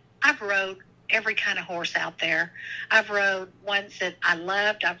said, I've rode every kind of horse out there. I've rode ones that I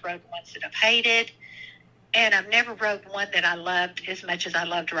loved. I've rode ones that I've hated. And I've never rode one that I loved as much as I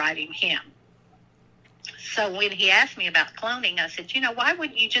loved riding him. So when he asked me about cloning, I said, why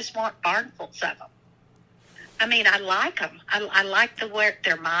wouldn't you just want barnfuls of them? I mean, I like them. I like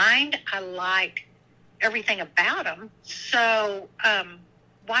their mind. I like everything about them. So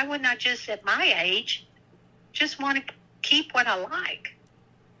why wouldn't I just, at my age, just want to keep what I like?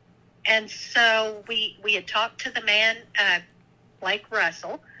 And so we had talked to the man, Blake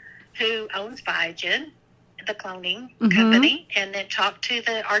Russell, who owns Vigen, the cloning company, and then talked to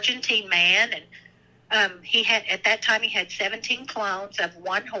the Argentine man. And he had, at that time, he had 17 clones of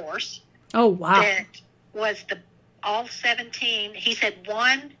one horse. Oh, wow. That was all 17. He said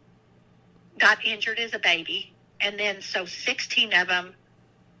one got injured as a baby, and then so 16 of them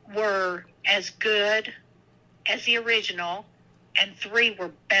were as good as the original, and 3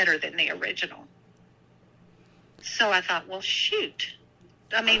 were better than the original. So I thought, well, shoot.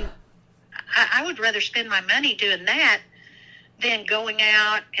 I mean, I would rather spend my money doing that than going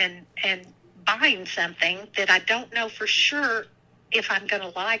out and buying something that I don't know for sure if I'm going to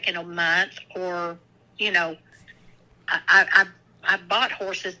like in a month, or, you know, I bought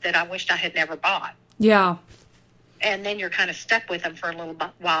horses that I wished I had never bought. Yeah. And then you're kind of stuck with them for a little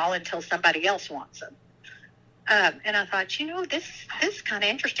while until somebody else wants them. And I thought, you know, this is kind of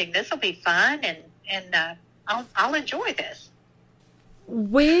interesting. This will be fun, and I'll enjoy this.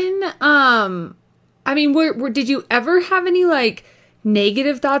 When, I mean, did you ever have any, like,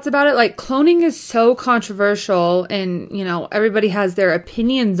 negative thoughts about it? Like, cloning is so controversial, and, you know, everybody has their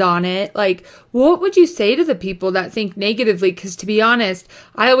opinions on it. Like, what would you say to the people that think negatively? Because, to be honest,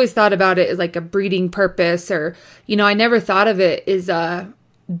 I always thought about it as, like, a breeding purpose, or, you know, I never thought of it as,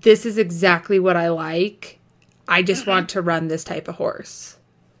 this is exactly what I like. I just want to run this type of horse.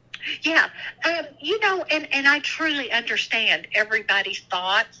 Yeah. You know, and I truly understand everybody's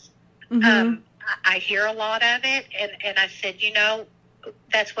thoughts. I hear a lot of it, and I said, you know,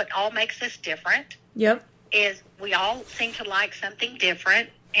 that's what all makes us different. Yep. Is we all seem to like something different,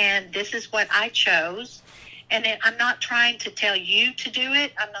 and this is what I chose. And I'm not trying to tell you to do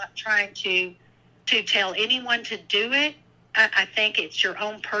it. I'm not trying to tell anyone to do it. I think it's your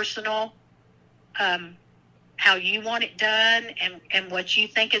own personal, how you want it done, and what you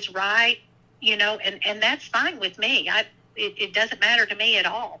think is right, you know, and that's fine with me. It doesn't matter to me at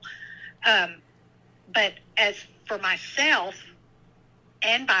all. But as for myself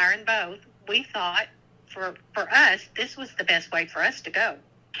and Byron both, we thought for us, this was the best way for us to go.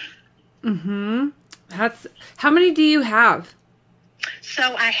 How many do you have?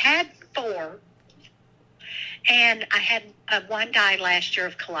 So I had 4, and I had one guy last year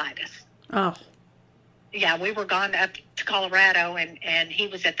of colitis. Oh. Yeah, we were gone up to Colorado, and he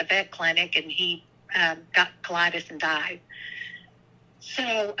was at the vet clinic, and he got colitis and died.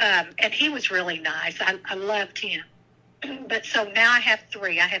 So, and he was really nice. I loved him. But so now I have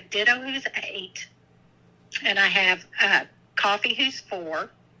 3. I have Ditto, who's 8, and I have Coffee, who's 4,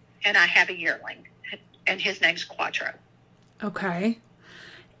 and I have a yearling, and his name's Quattro. Okay.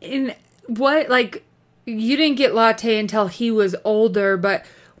 And what, like, you didn't get Latte until he was older, but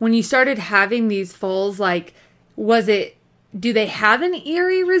when you started having these foals, like, do they have an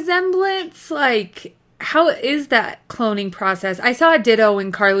eerie resemblance? Like, how is that cloning process? I saw a Ditto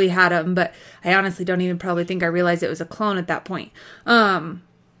when Carly had him, but I honestly don't even probably think I realized it was a clone at that point.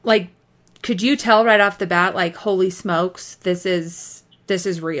 Like, could you tell right off the bat, like, holy smokes, this is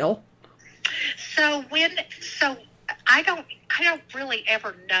real? So I don't really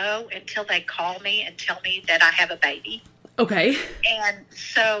ever know until they call me and tell me that I have a baby. Okay. And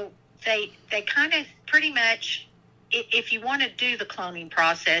so they kind of pretty much, if you want to do the cloning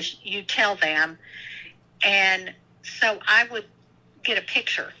process, you tell them. And so I would get a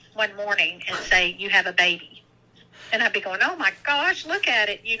picture one morning and say, you have a baby. And I'd be going, oh my gosh, look at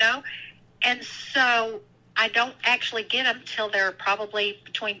it, you know. And so I don't actually get them till they're probably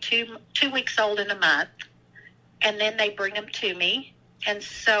between 2 weeks old and a month. And then they bring them to me. And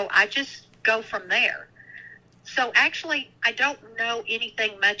so I just go from there. So actually, I don't know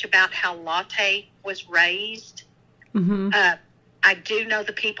anything much about how Latte was raised. I do know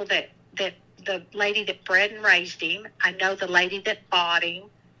the people that the lady that bred and raised him. I know the lady that bought him.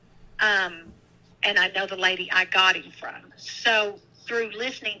 And I know the lady I got him from. So through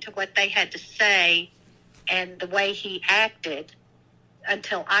listening to what they had to say and the way he acted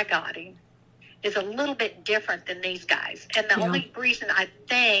until I got him is a little bit different than these guys. And the only reason I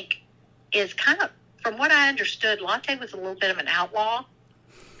think is kind of, from what I understood, Latte was a little bit of an outlaw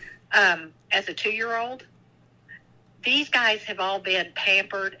as a 2-year-old. These guys have all been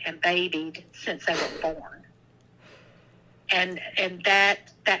pampered and babied since they were born. And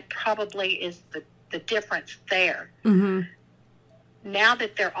that probably is the difference there. Now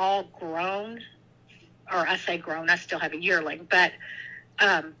that they're all grown, or I say grown, I still have a yearling, but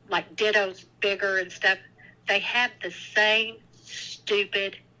like Ditto's bigger and stuff, they have the same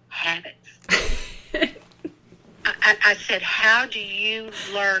stupid habits. I said, how do you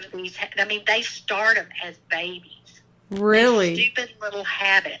learn these? I mean, they start them as babies. Really? These stupid little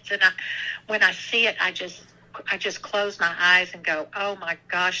habits. And when I see it, I just close my eyes and go, oh my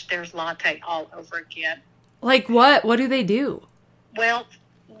gosh, there's Latte all over again. Like what? What do they do? Well,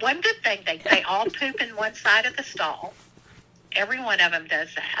 one good thing, they all poop in one side of the stall. Every one of them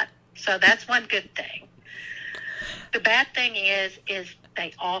does that. So that's one good thing. The bad thing is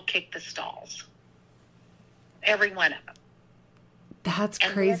they all kick the stalls. Every one of them. That's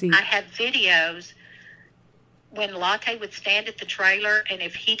and crazy. I have videos when Latte would stand at the trailer, and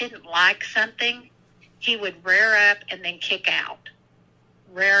if he didn't like something, he would rear up and then kick out.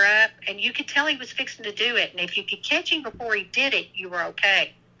 Rear up, and you could tell he was fixing to do it. And if you could catch him before he did it, you were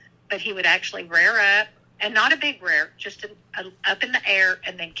okay. But he would actually rear up, and not a big rear, just up in the air,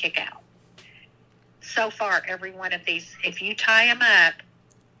 and then kick out. So far, every one of these, if you tie them up,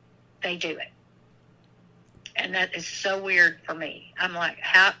 they do it. And that is so weird for me. I'm like,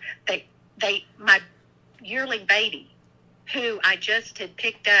 how my yearling baby, who I just had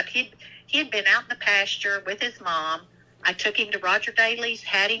picked up, he had been out in the pasture with his mom. I took him to Roger Daly's,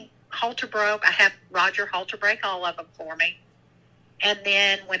 had him halter broke. I have Roger halter break all of them for me. And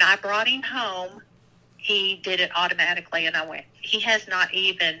then when I brought him home, he did it automatically, and I went, he has not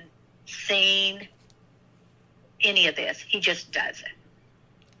even seen any of this. He just does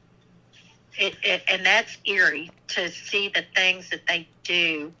it. And that's eerie to see the things that they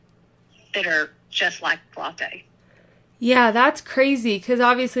do that are just like Latte. Yeah, that's crazy because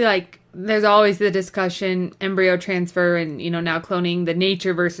obviously, like, there's always the discussion, embryo transfer and, now cloning, the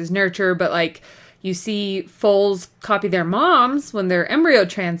nature versus nurture, but, like, you see foals copy their moms when they're embryo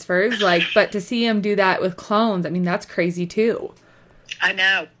transfers, like, but to see them do that with clones, I mean, that's crazy too. I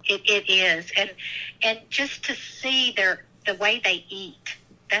know, it is. And just to see the way they eat,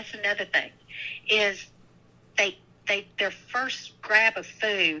 that's another thing, is their first grab of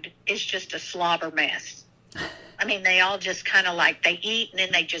food is just a slobber mess. I mean, they all just kind of like, they eat and then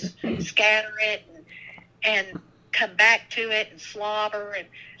they just scatter it and come back to it and slobber.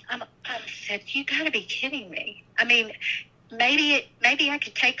 And I said, you got to be kidding me. I mean, maybe I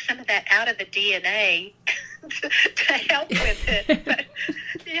could take some of that out of the DNA to help with it. But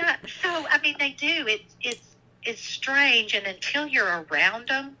yeah, so I mean, they do. It's strange, and until you're around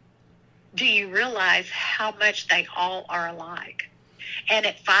them, do you realize how much they all are alike? And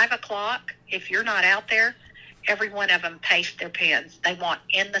at 5 o'clock, if you're not out there, every one of them paste their pens. They want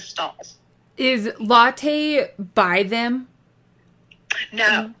in the stalls. Is Latte by them?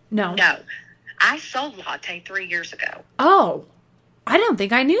 No. No. I sold Latte 3 years ago. Oh, I don't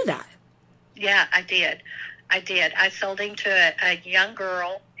think I knew that. Yeah, I did. I sold him to a young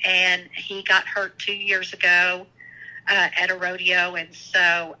girl, and he got hurt 2 years ago at a rodeo, and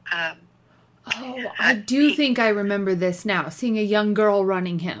so... I do think I remember this now, seeing a young girl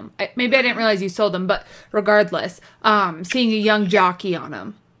running him. Maybe I didn't realize you sold him, but regardless, seeing a young jockey on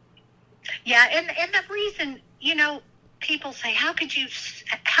him. Yeah, and the reason, people say, how could you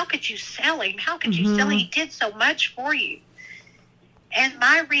sell him? How could you sell him? He did so much for you. And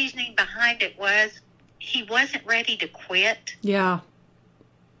my reasoning behind it was he wasn't ready to quit. Yeah.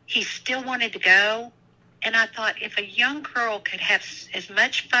 He still wanted to go. And I thought, if a young girl could have as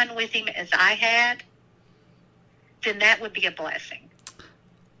much fun with him as I had, then that would be a blessing.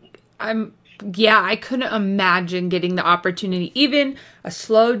 I couldn't imagine getting the opportunity, even a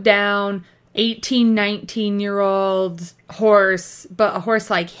slowed down 18, 19-year-old horse, but a horse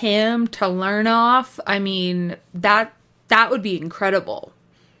like him to learn off. I mean, that would be incredible.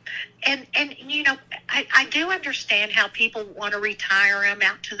 And I do understand how people want to retire him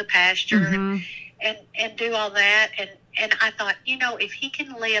out to the pasture and do all that. And I thought, if he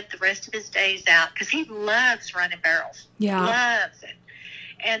can live the rest of his days out, because he loves running barrels. Yeah. Loves it.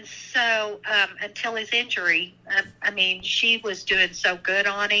 And so until his injury, she was doing so good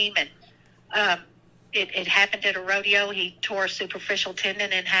on him. And it happened at a rodeo. He tore a superficial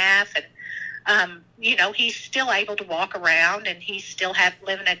tendon in half. And, he's still able to walk around, and he's still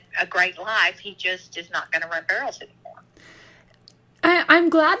living a great life. He just is not going to run barrels anymore. I'm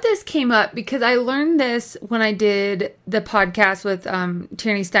glad this came up because I learned this when I did the podcast with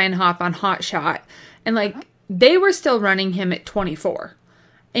Tierney Steinhoff on Hot Shot. And, they were still running him at 24.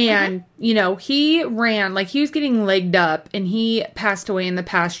 And, he ran, he was getting legged up, and he passed away in the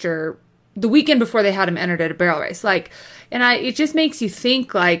pasture the weekend before they had him entered at a barrel race. It just makes you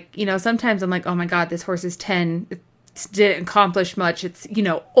think, sometimes I'm like, oh, my God, this horse is 10. It didn't accomplish much. It's,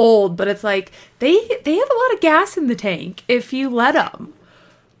 old. But it's like, they have a lot of gas in the tank if you let them.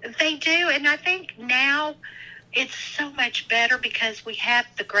 They do. And I think now it's so much better because we have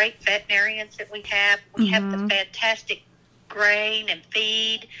the great veterinarians that we have. We have the fantastic grain and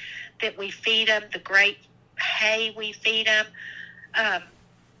feed that we feed them, the great hay we feed them.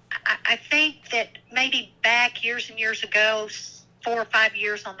 I think that maybe back years and years ago, 4 or 5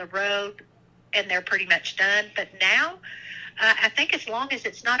 years on the road, and they're pretty much done. But now, I think as long as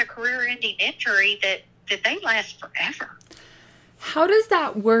it's not a career-ending injury, that they last forever. How does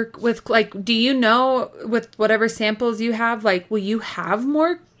that work with, like, do you know with whatever samples you have, like, will you have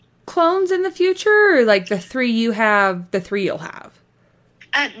more clones in the future, or like the 3 you have, the 3 you'll have?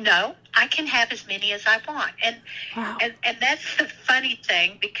 No, I can have as many as I want. And, wow. and that's the funny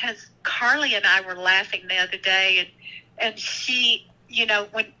thing, because Carly and I were laughing the other day, and she, you know,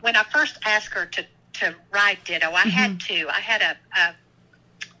 when I first asked her to ride Ditto, I had two. I had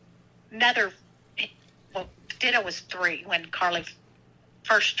another, well, Ditto was 3 when Carly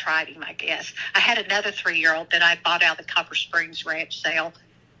first tried him, I guess. I had another 3-year-old that I bought out of the Copper Springs ranch sale,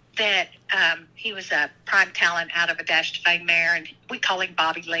 that he was a prime talent out of a Dash to Fame mare, and we call him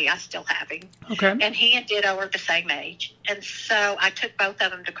Bobby Lee. I still have him. Okay. And he and Ditto are the same age. And so I took both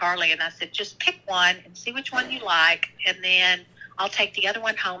of them to Carly, and I said, just pick one and see which one you like, and then I'll take the other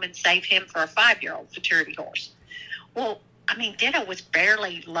one home and save him for a 5-year-old futurity horse. Well, I mean, Ditto was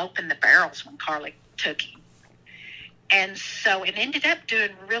barely loping the barrels when Carly took him. And so it ended up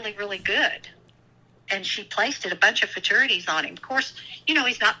doing really, really good. And she placed a bunch of futurities on him. Of course, you know,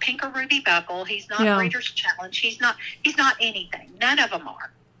 he's not Pink or Ruby Buckle. He's not Breeders' Challenge. He's not anything. None of them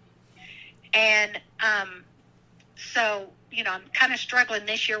are. And so, you know, I'm kind of struggling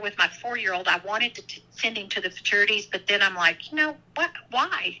this year with my 4-year-old. I wanted to send him to the futurities, but then I'm like, you know, what?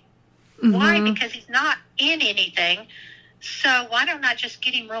 Why? Why? Because he's not in anything. So why don't I just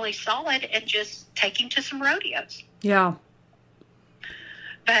get him really solid and just take him to some rodeos? Yeah.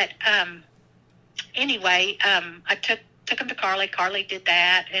 But anyway, I took him to Carly. Carly did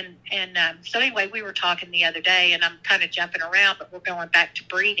that, and so anyway, we were talking the other day, and I'm kind of jumping around, but we're going back to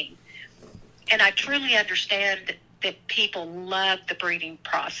breeding. And I truly understand that people love the breeding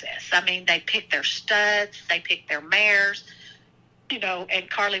process. I mean, they pick their studs, they pick their mares, you know. And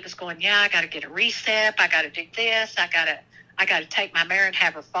Carly was going, "Yeah, I got to get a recep. I got to do this. I got to take my mare and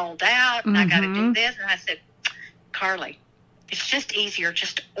have her fold out, and I got to do this." And I said, Carly, it's just easier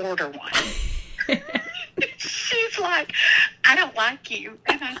just to order one. She's like, I don't like you.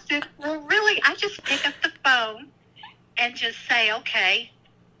 And I said, well, really, I just pick up the phone and just say, okay,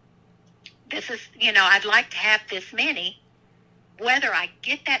 this is, you know, I'd like to have this many. Whether I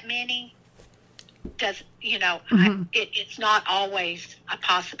get that many does, you know, it's not always a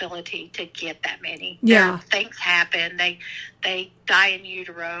possibility to get that many. Yeah. Things happen. They die in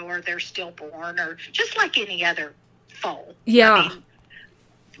utero, or they're stillborn, or just like any other foal. Yeah. I mean,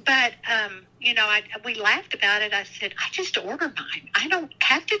 but, you know, we laughed about it. I said, I just order mine. I don't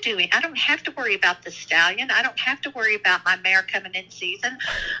have to do it. I don't have to worry about the stallion. I don't have to worry about my mare coming in season.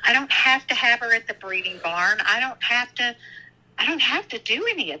 I don't have to have her at the breeding barn. I don't have to do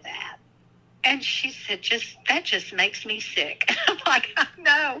any of that. And she said, that just makes me sick. I'm like, I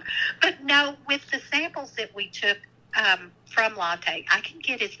know. But no, with the samples that we took from Latte, I can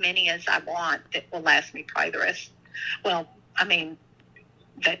get as many as I want that will last me probably the rest. Well, I mean,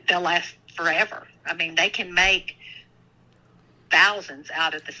 they'll last forever. I mean, they can make thousands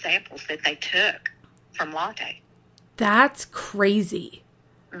out of the samples that they took from Latte. That's crazy.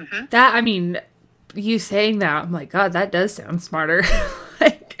 That, I mean, you saying that, I'm like, God, that does sound smarter.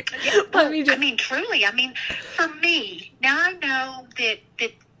 Like, yeah, well, I mean, truly, I mean, for me, now I know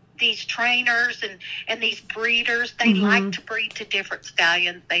that these trainers and these breeders, they like to breed to different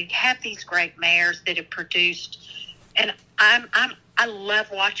stallions. They have these great mares that have produced, and I love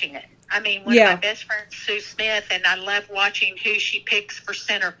watching it. I mean, one of my best friends, Sue Smith, and I love watching who she picks for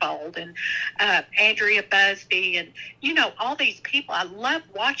centerfold, and Andrea Busby, and, you know, all these people. I love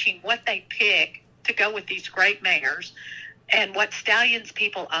watching what they pick to go with these great mares, and what stallions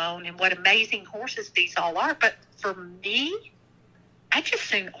people own, and what amazing horses these all are. But for me, I just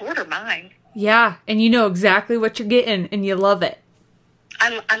soon order mine. Yeah, and you know exactly what you're getting, and you love it.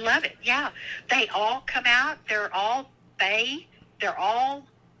 I love it, yeah. They all come out. They're all bay. They're all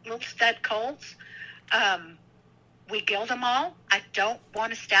little stud colts. We gild them all. I don't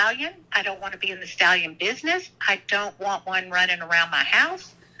want a stallion. I don't want to be in the stallion business. I don't want one running around my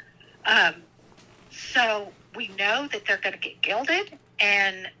house. So we know that they're going to get gilded,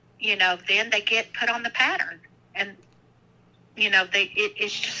 and, you know, then they get put on the pattern. And, you know,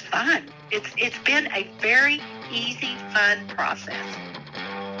 it's just fun. It's been a very easy, fun process.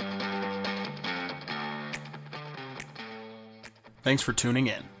 Thanks for tuning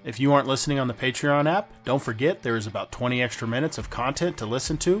in. If you aren't listening on the Patreon app, don't forget there is about 20 extra minutes of content to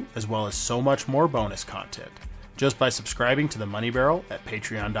listen to, as well as so much more bonus content, just by subscribing to the Money Barrel at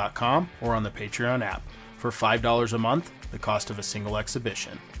patreon.com or on the Patreon app. for $5 a month, the cost of a single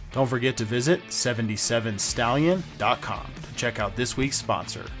exhibition. Don't forget to visit 77stallion.com to check out this week's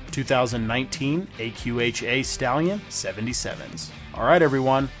sponsor, 2019 AQHA Stallion 77s. All right,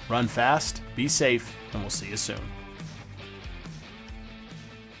 everyone, run fast, be safe, and we'll see you soon.